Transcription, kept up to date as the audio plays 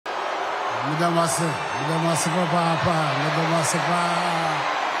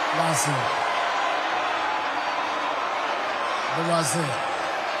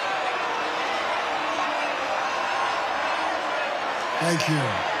Thank you.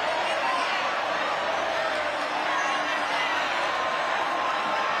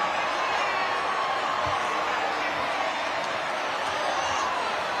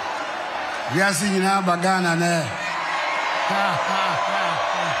 We are singing now Ghana Nana Akufo-Addo.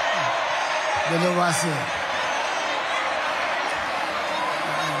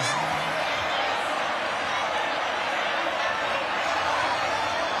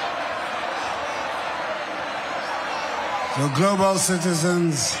 So global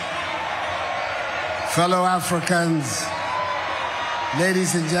citizens, fellow Africans,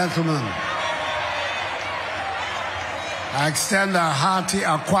 ladies and gentlemen, I extend a hearty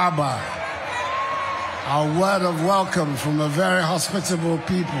akwaba, our word of welcome from a very hospitable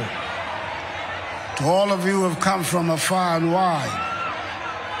people, to all of you who have come from afar and wide,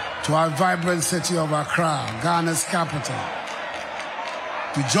 to our vibrant city of Accra, Ghana's capital,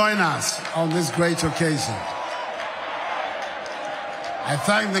 to join us on this great occasion. I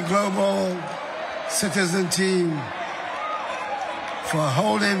thank the Global Citizen team for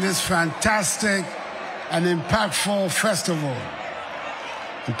holding this fantastic and impactful festival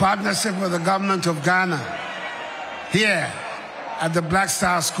in partnership with the government of Ghana here at the Black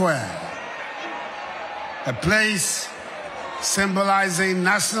Star Square, a place symbolizing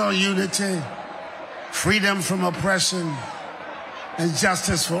national unity, freedom from oppression, and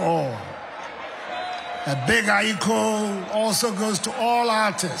justice for all. A big aiko also goes to all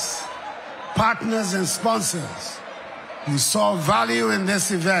artists, partners, and sponsors who saw value in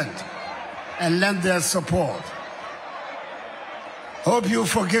this event and lent their support. Hope you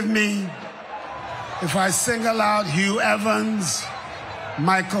forgive me if I single out Hugh Evans,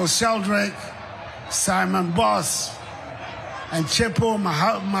 Michael Sheldrick, Simon Boss, and Chepo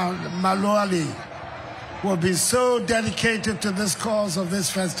Malwali, who have been so dedicated to this cause of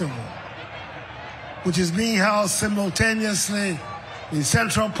this festival, which is being held simultaneously in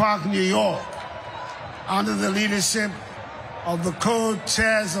Central Park, New York, under the leadership of the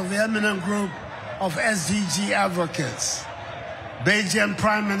co-chairs of the eminent group of SDG advocates, Belgian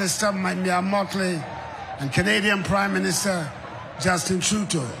Prime Minister Mia Mottley and Canadian Prime Minister Justin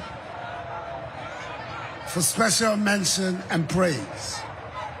Trudeau, for special mention and praise.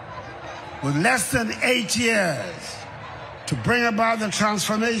 With less than 8 years to bring about the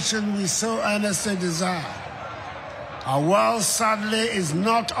transformation we so earnestly desire, our world sadly is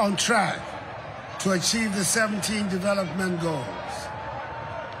not on track to achieve the 17 development goals.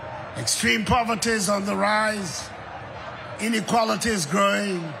 Extreme poverty is on the rise, inequality is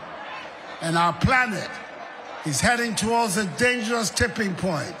growing, and our planet is heading towards a dangerous tipping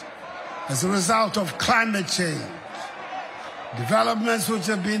point as a result of climate change, developments which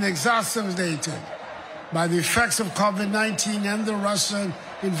have been exacerbated by the effects of COVID-19 and the Russian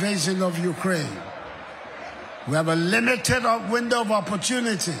invasion of Ukraine. We have a limited window of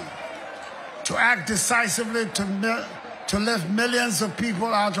opportunity to act decisively to lift millions of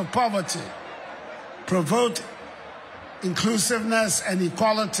people out of poverty, promote inclusiveness and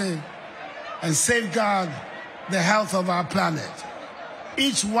equality, and safeguard the health of our planet.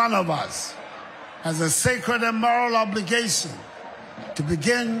 Each one of us has a sacred and moral obligation to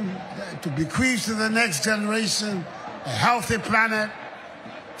bequeath to the next generation a healthy planet,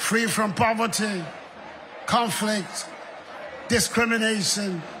 free from poverty, conflict,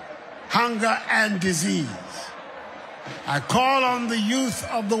 discrimination, hunger, and disease. I call on the youth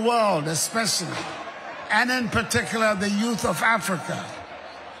of the world especially, and in particular the youth of Africa,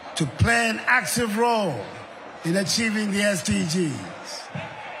 to play an active role in achieving the SDGs.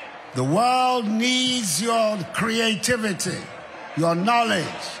 The world needs your creativity, your knowledge,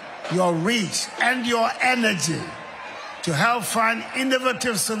 your reach, and your energy to help find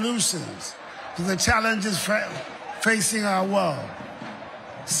innovative solutions to the challenges facing our world.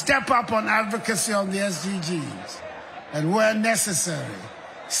 Step up on advocacy on the SDGs, and where necessary,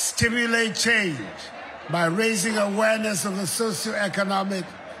 stimulate change by raising awareness of the socioeconomic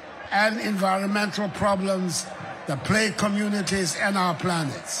and environmental problems that plague communities and our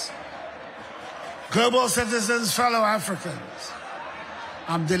planets. Global citizens, fellow Africans,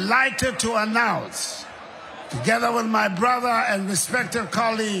 I'm delighted to announce, together with my brother and respected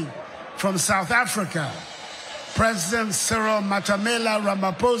colleague from South Africa, President Cyril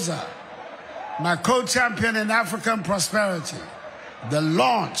Ramaphosa, my co-champion in African prosperity, the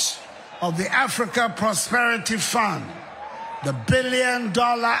launch of the Africa Prosperity Fund, the $1 billion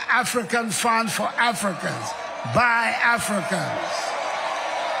African Fund for Africans, by Africans.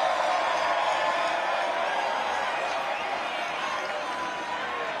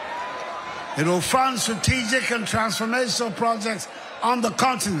 It will fund strategic and transformational projects on the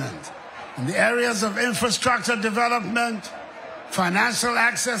continent in the areas of infrastructure development, financial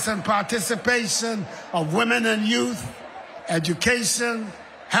access and participation of women and youth, education,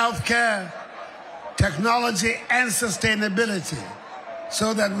 healthcare, technology, and sustainability,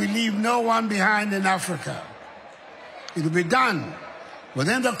 so that we leave no one behind in Africa. It will be done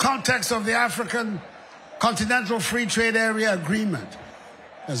within the context of the African Continental Free Trade Area Agreement,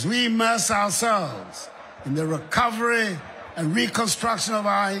 as we immerse ourselves in the recovery and reconstruction of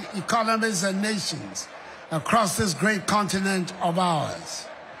our economies and nations across this great continent of ours.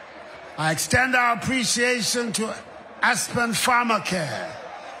 I extend our appreciation to Aspen Pharmacare,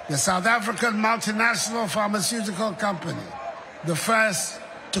 the South African multinational pharmaceutical company, the first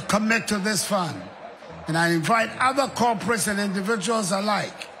to commit to this fund. And I invite other corporates and individuals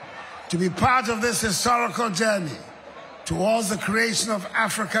alike to be part of this historical journey towards the creation of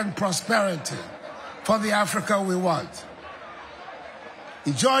African prosperity for the Africa we want.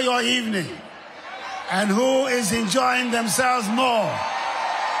 Enjoy your evening. And who is enjoying themselves more?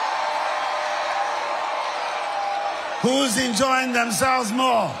 Who's enjoying themselves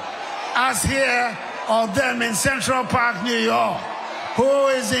more? Us here or them in Central Park, New York? Who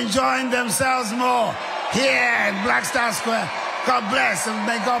is enjoying themselves more? Here in Black Star Square. God bless, and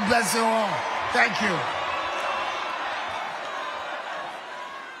may God bless you all. Thank you.